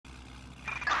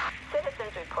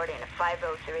reporting a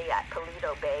 503 at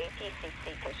Paleto Bay,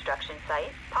 PCC construction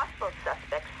site. Possible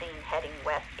suspect seen heading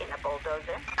west in a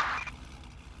bulldozer.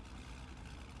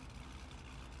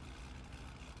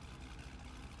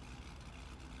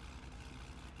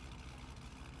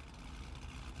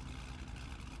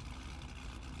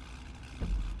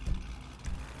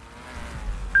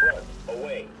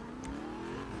 Away.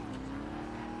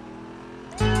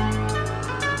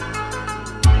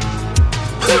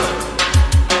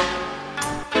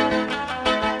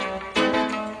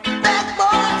 Bad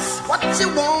boys, what you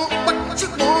want, what you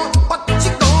want, what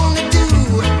you gonna do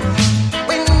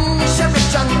when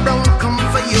Sheriff John Brown come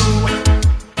for you?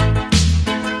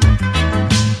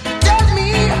 Tell me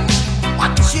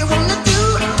what you wanna do,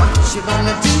 what you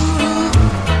gonna do.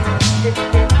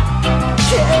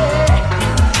 Yeah.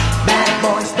 Bad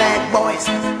boys,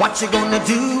 what you gonna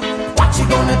do? What you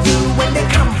gonna do when they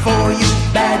come for you?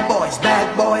 Bad boys,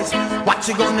 what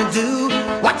you gonna do?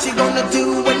 What you gonna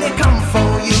do when they come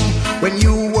for you? When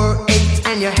you were 8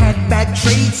 and you had bad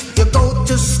traits, you go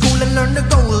to school and learn the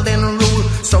golden rule.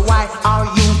 So why are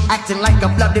you acting like a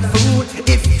bloody fool?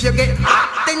 If you get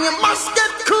hot, then you must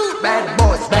get cool. Bad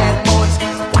boys,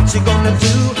 what you gonna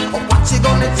do? Or what you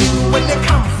gonna do when they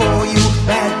come for you?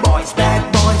 Bad boys.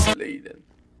 Bleeding.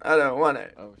 I don't want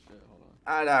it. Oh shit, hold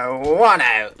on. I don't want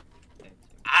it.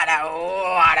 I don't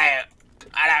want it.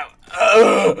 I don't.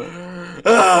 Oh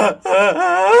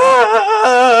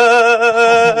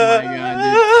my god,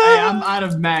 dude. Hey, I'm out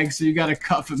of mag, so you gotta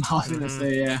cuff him. I was gonna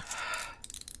say, yeah.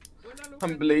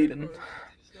 I'm bleeding.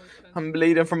 I'm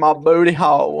bleeding from my booty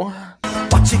hole.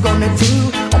 What you gonna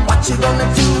do? Or what you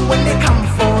gonna do when they come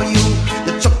for you?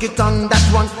 You chuck it on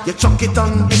that one, you chuck it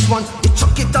on this one, you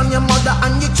chuck it on your mother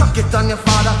and you chuck it on your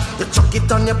father, you chuck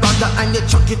it on your brother and you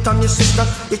chuck it on your sister,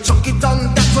 you chuck it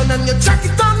on that one and you chuck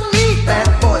it on me.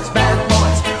 Bad boys,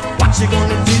 what you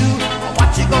gonna do? Or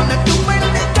what you gonna do when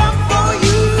they come for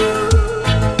you?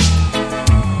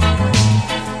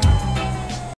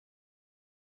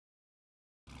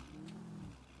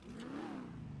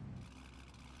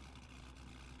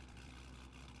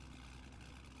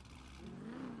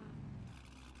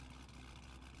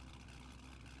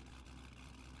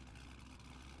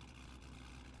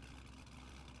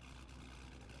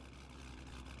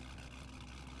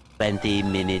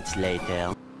 Minutes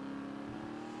later.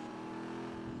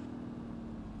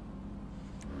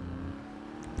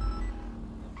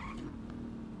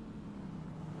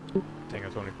 Tango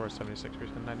 24, 76,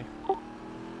 90.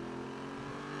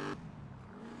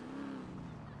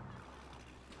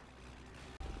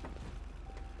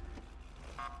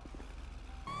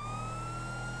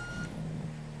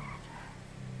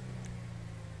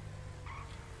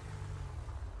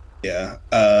 Yeah,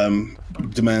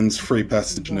 demands free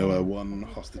passage nowhere. One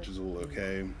hostage is all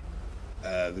okay.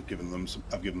 I've given them some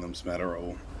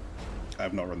Adderall. I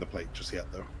have not run the plate just yet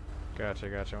though. Gotcha.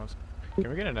 Can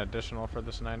we get an additional for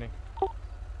this 90?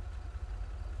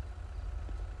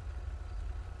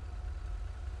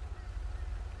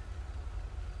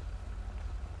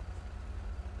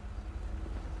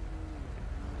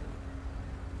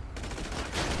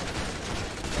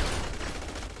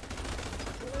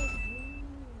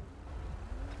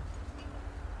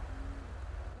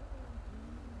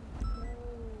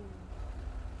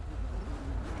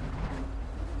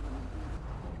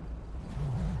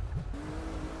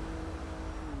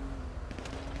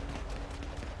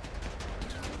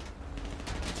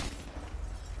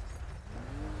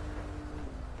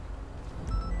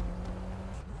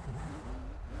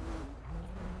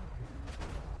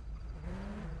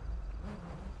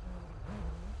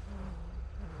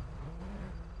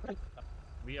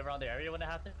 Were you around the area when it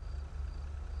happened?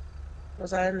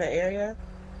 Was I in the area?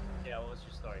 Yeah, what was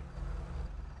your story?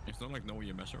 It's not like know where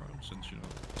you mess around since you know.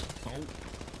 Oh.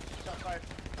 Shot fired.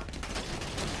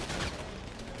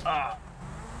 Ah.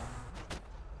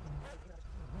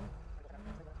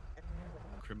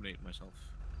 Incriminate myself.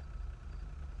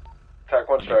 Attack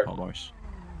 1 start. Boys.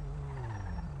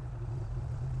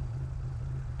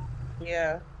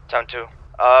 Yeah. Time 2.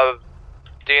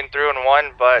 Dean through in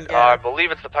 1, but Yeah. I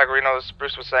believe it's the Pegorinos.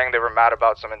 Bruce was saying they were mad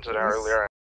about some incident earlier.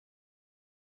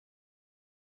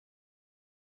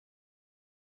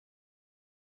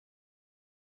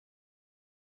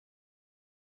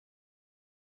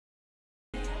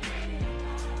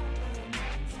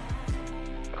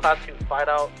 Class 2 fight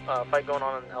going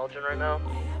on in Elgin right now.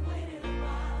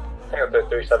 I think it's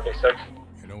 376.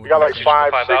 We got like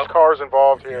 5-6 cars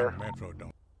involved here.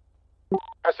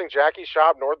 Passing Jackie's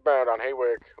shop northbound on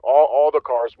Haywick. All the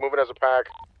cars moving as a pack.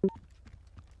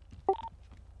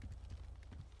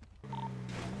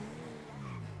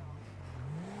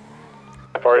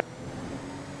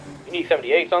 You need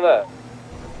 78s on that.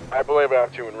 I believe I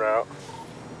have 2 en route.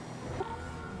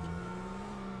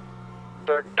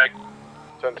 Check.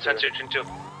 10-2. 10-2.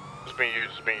 It's being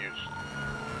used.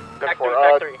 10-4.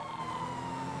 10-4.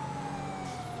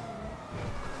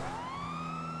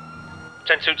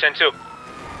 10-2.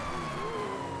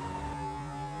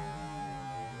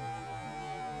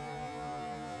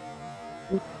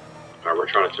 We're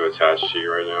trying to attach to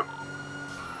you right now.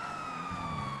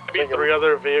 Be 3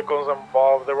 other vehicles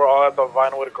involved. They were all at the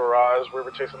Vinewood garage. We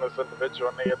were chasing this individual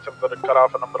and they attempted to cut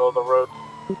off in the middle of the road.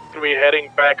 We're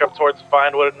heading back up towards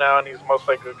Vinewood now, and he's most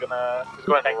likely he's going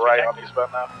right on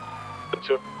eastbound now. The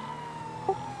 2.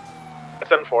 It's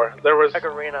 10-4. There was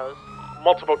Pegarinos.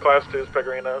 multiple class 2s,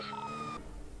 Pegarinos.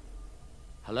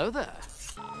 Hello there.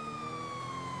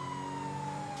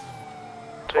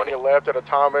 Taking a left at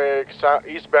Atomic,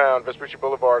 eastbound, Vespucci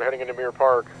Boulevard, heading into Mirror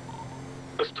Park.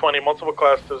 There's 20, multiple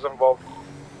class 2s involved.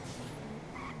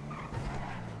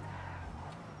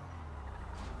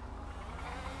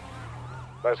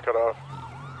 Nice cutoff.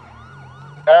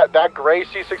 That gray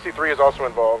C63 is also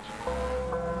involved.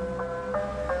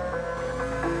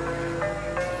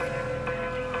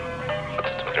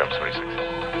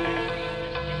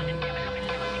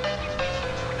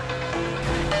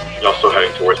 Y'all still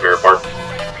heading towards Mirror Park?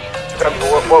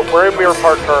 We're in Mirror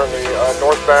Park currently,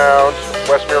 northbound,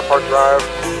 West Mirror Park Drive.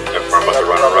 Yep, I'm about to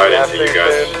run right into you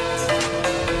guys.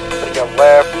 Taking a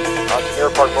left onto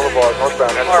Mirror Park Boulevard,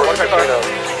 northbound, heading towards the casino.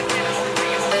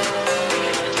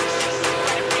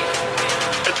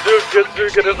 Good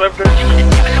dude, get his left turn.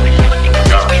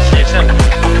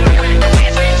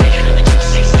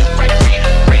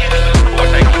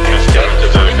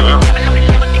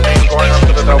 Going up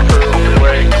to the Del Peru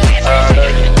freeway.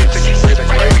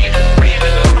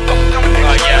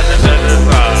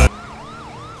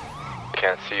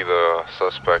 Can't see the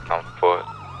suspect on foot.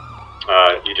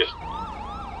 You just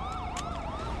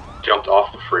jumped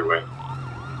off the freeway.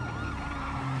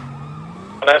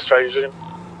 Nice try, Eugene.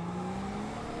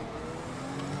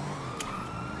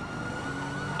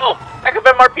 Oh, back of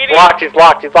Pma-Rp. He's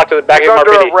locked to the back He's of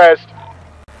under Pma-Rp. arrest.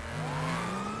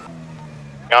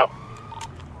 Yep.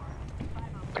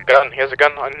 Gun. He has a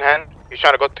gun in hand. He's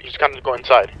trying to go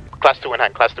inside. Class 2 in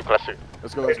hand. Class 2.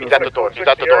 Let's go. He's at the door. He's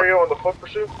at the door. On the foot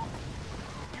pursuit.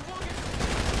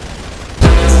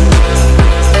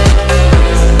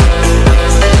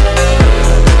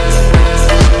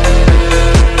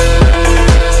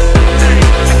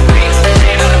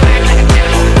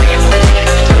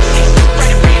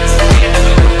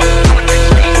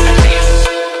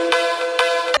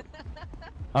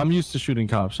 I'm used to shooting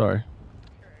cops, sorry.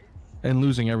 And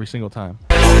losing every single time.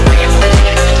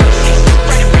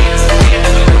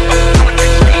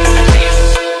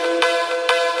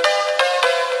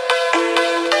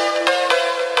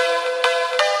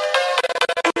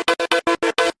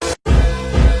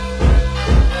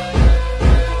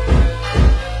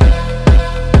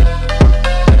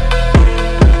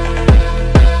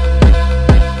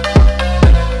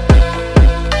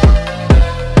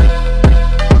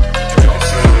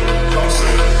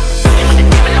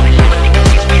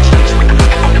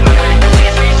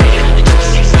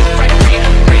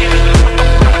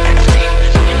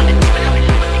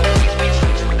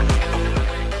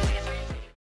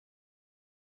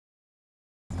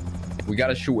 We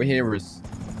gotta shoot hearers.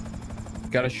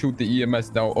 Gotta shoot the EMS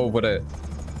down over there.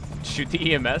 Shoot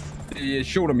the EMS? Yeah,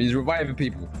 shoot him. He's reviving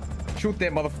people. Shoot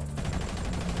that motherfucker.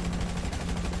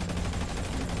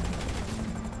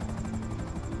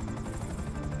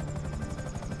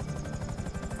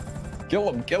 Kill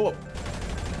him.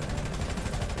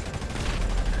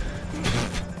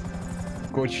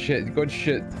 Good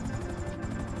shit.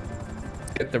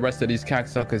 Get the rest of these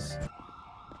cocksuckers.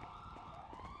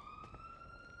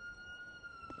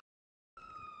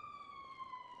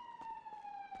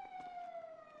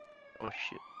 Oh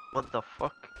shit. What the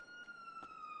fuck?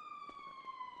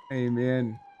 Hey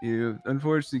man, you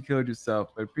unfortunately killed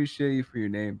yourself. I appreciate you for your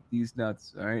name. These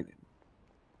nuts, alright?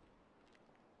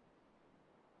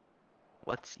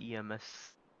 What's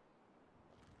EMS?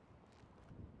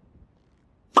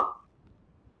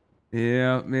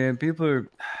 Yeah, man, people are...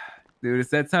 Dude,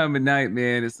 it's that time of night,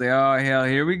 man. It's like, oh, hell,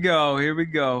 here we go.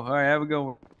 All right, have a good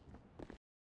one.